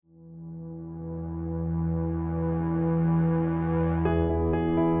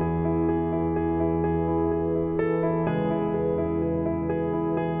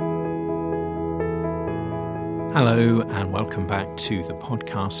Hello and welcome back to the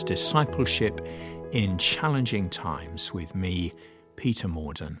podcast Discipleship in Challenging Times with me, Peter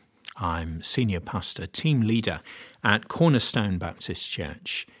Morden. I'm Senior Pastor, Team Leader at Cornerstone Baptist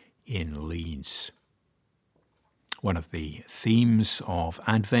Church in Leeds. One of the themes of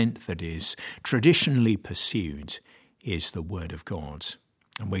Advent that is traditionally pursued is the Word of God.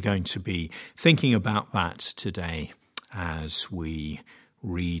 And we're going to be thinking about that today as we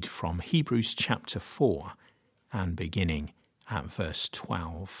read from Hebrews chapter 4 and beginning at verse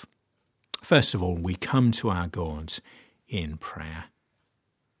 12. First of all, we come to our God in prayer.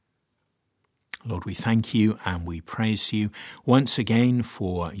 Lord, we thank you and we praise you once again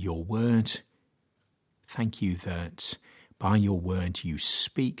for your word. Thank you that by your word you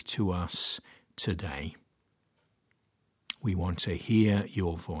speak to us today. We want to hear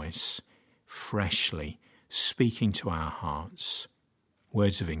your voice freshly speaking to our hearts.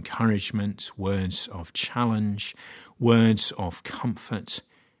 Words of encouragement, words of challenge, words of comfort,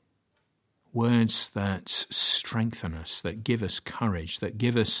 words that strengthen us, that give us courage, that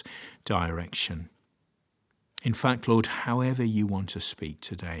give us direction. In fact, Lord, however you want to speak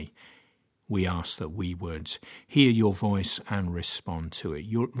today, we ask that we would hear your voice and respond to it.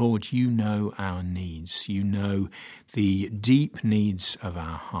 Lord, you know our needs. You know the deep needs of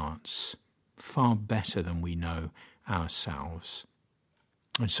our hearts far better than we know ourselves.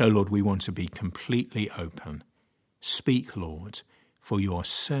 And so, Lord, we want to be completely open. Speak, Lord, for your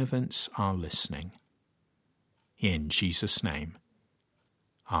servants are listening. In Jesus' name,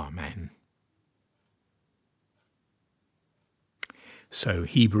 Amen. So,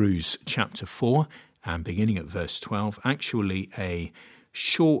 Hebrews chapter 4, and beginning at verse 12, actually a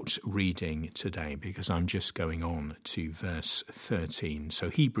short reading today because I'm just going on to verse 13. So,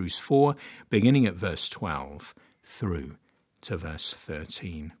 Hebrews 4, beginning at verse 12 through to verse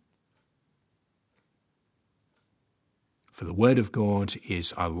 13. For the word of God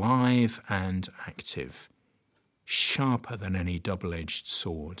is alive and active, sharper than any double-edged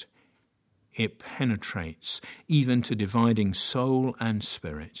sword. It penetrates even to dividing soul and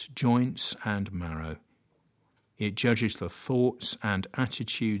spirit, joints and marrow. It judges the thoughts and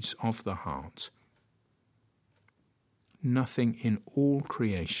attitudes of the heart. Nothing in all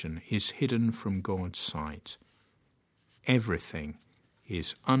creation is hidden from God's sight. Everything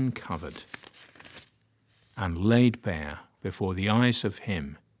is uncovered and laid bare before the eyes of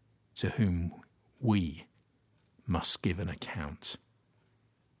him to whom we must give an account.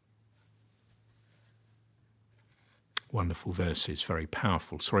 Wonderful verses, very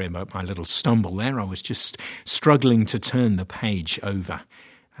powerful. Sorry about my little stumble there. I was just struggling to turn the page over,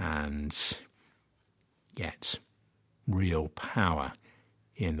 and yet real power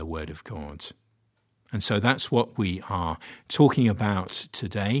in the Word of God. And so that's what we are talking about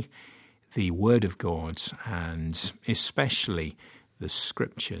today, the Word of God, and especially the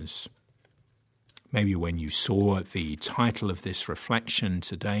Scriptures. Maybe when you saw the title of this reflection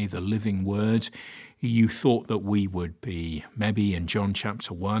today, The Living Word, you thought that we would be maybe in John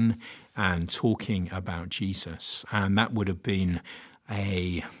chapter 1 and talking about Jesus. And that would have been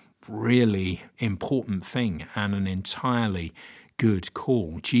a really important thing and an entirely good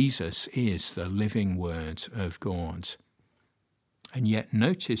call. Jesus is the living word of God. And yet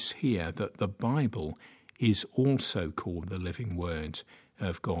notice here that the Bible is also called the living word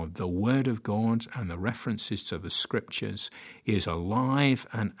of God. The word of God and the references to the scriptures is alive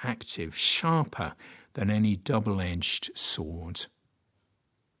and active, sharper than any double-edged sword.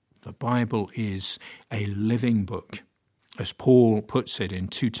 The Bible is a living book. As Paul puts it in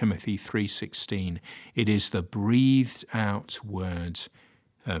 2 Timothy 3:16, it is the breathed out word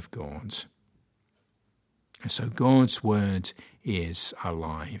of God. And so God's word is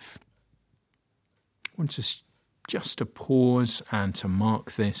alive. I want us just to pause and to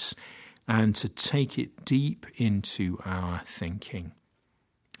mark this and to take it deep into our thinking.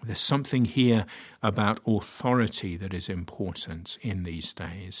 There's something here about authority that is important in these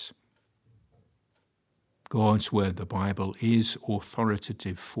days. God's word, the Bible, is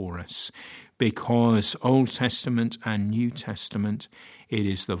authoritative for us because Old Testament and New Testament, it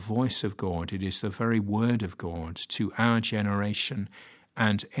is the voice of God. It is the very word of God to our generation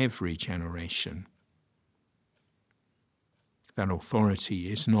and every generation. That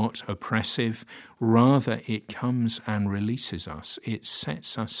authority is not oppressive. Rather, it comes and releases us. It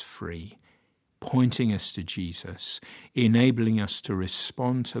sets us free, pointing us to Jesus, enabling us to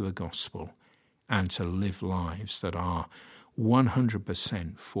respond to the gospel and to live lives that are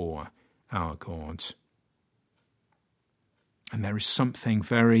 100% for our God. And there is something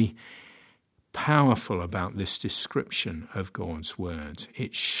very powerful about this description of God's word.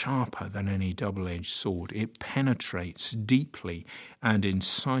 It's sharper than any double-edged sword. It penetrates deeply and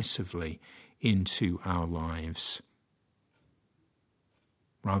incisively into our lives.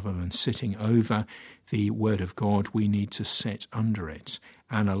 Rather than sitting over the word of God, we need to sit under it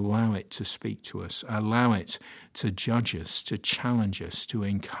and allow it to speak to us, allow it to judge us, to challenge us, to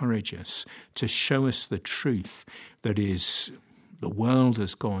encourage us, to show us the truth that is the world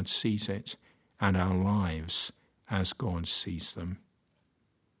as God sees it and our lives as God sees them.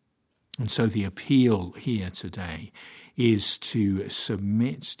 And so the appeal here today is to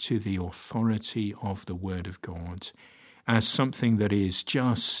submit to the authority of the Word of God as something that is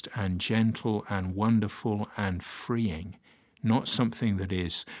just and gentle and wonderful and freeing, not something that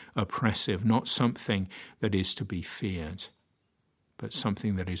is oppressive, not something that is to be feared, but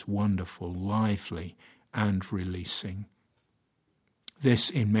something that is wonderful, lively, and releasing. This,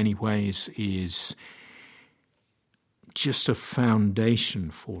 in many ways, is just a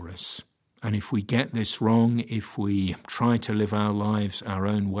foundation for us. And if we get this wrong, if we try to live our lives our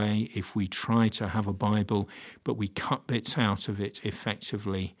own way, if we try to have a Bible, but we cut bits out of it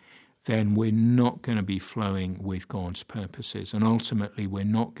effectively, then we're not going to be flowing with God's purposes. And ultimately, we're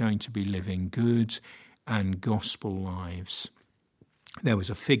not going to be living good and gospel lives. There was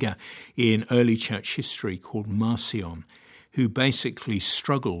a figure in early church history called Marcion, who basically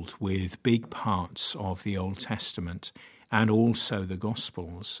struggled with big parts of the Old Testament and also the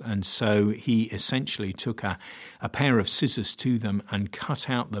Gospels. And so he essentially took a pair of scissors to them and cut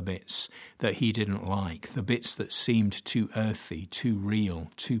out the bits that he didn't like, the bits that seemed too earthy, too real,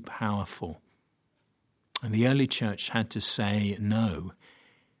 too powerful. And the early church had to say, no,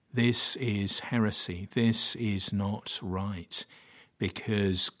 this is heresy, this is not right,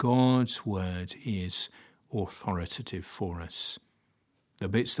 because God's word is authoritative for us. The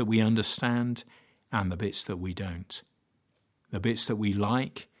bits that we understand and the bits that we don't. The bits that we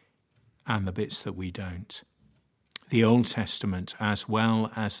like and the bits that we don't. The Old Testament as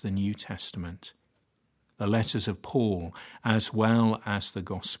well as the New Testament. The letters of Paul as well as the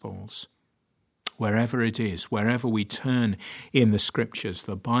Gospels. Wherever it is, wherever we turn in the Scriptures,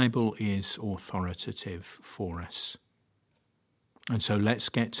 the Bible is authoritative for us. And so let's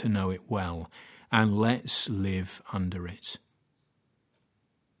get to know it well and let's live under it.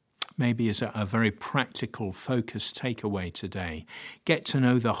 Maybe as a very practical, focused takeaway today, get to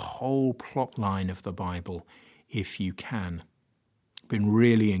know the whole plot line of the Bible if you can. Been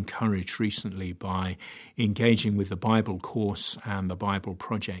really encouraged recently by engaging with the Bible course and the Bible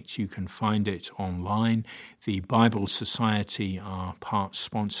project. You can find it online. The Bible Society are part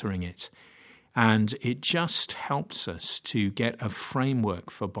sponsoring it. And it just helps us to get a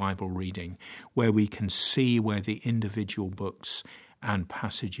framework for Bible reading where we can see where the individual books and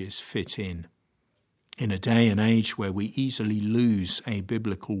passages fit in. In a day and age where we easily lose a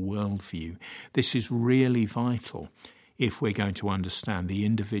biblical worldview, this is really vital if we're going to understand the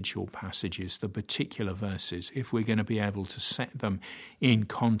individual passages, the particular verses, if we're going to be able to set them in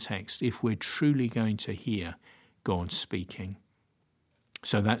context, if we're truly going to hear God speaking.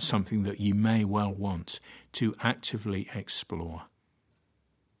 So that's something that you may well want to actively explore.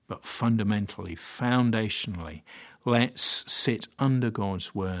 But fundamentally, foundationally, let's sit under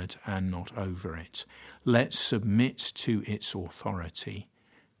God's word and not over it. Let's submit to its authority,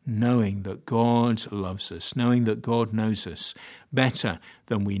 knowing that God loves us, knowing that God knows us better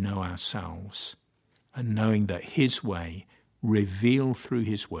than we know ourselves, and knowing that his way, revealed through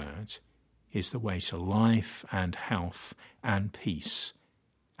his word, is the way to life and health and peace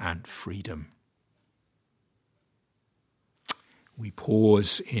and freedom. We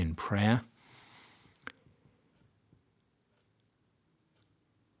pause in prayer.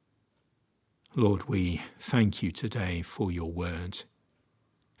 Lord, we thank you today for your word,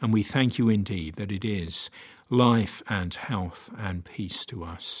 and we thank you indeed that it is life and health and peace to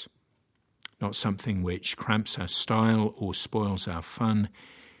us, not something which cramps our style or spoils our fun,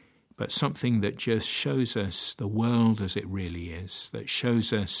 but something that just shows us the world as it really is, that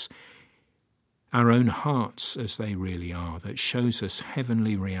shows us our own hearts as they really are, that shows us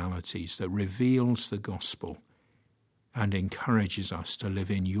heavenly realities, that reveals the gospel and encourages us to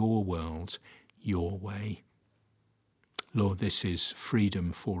live in your world, your way. Lord, this is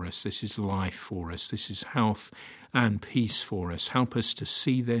freedom for us, this is life for us, this is health and peace for us. Help us to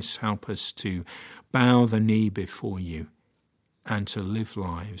see this, help us to bow the knee before you and to live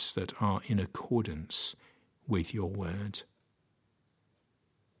lives that are in accordance with your word.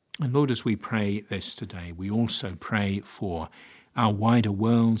 And Lord, as we pray this today, we also pray for our wider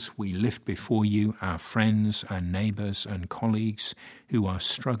world, we lift before you our friends and neighbours and colleagues who are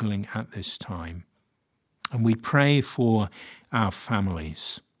struggling at this time. And we pray for our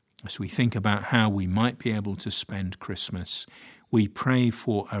families. As we think about how we might be able to spend Christmas, we pray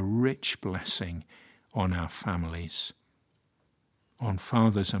for a rich blessing on our families, on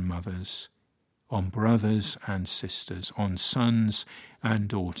fathers and mothers, on brothers and sisters, on sons and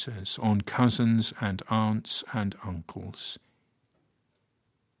daughters, on cousins and aunts and uncles.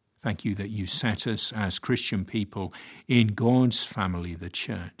 Thank you that you set us as Christian people in God's family, the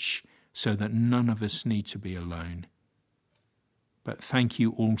church, so that none of us need to be alone. But thank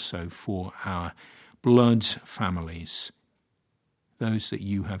you also for our blood families, those that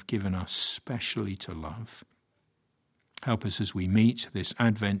you have given us specially to love. Help us as we meet this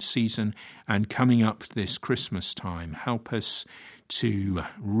Advent season and coming up this Christmas time. Help us to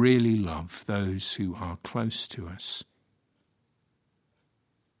really love those who are close to us.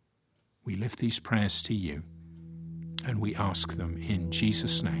 We lift these prayers to you and we ask them in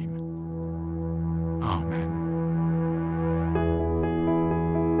Jesus' name. Amen.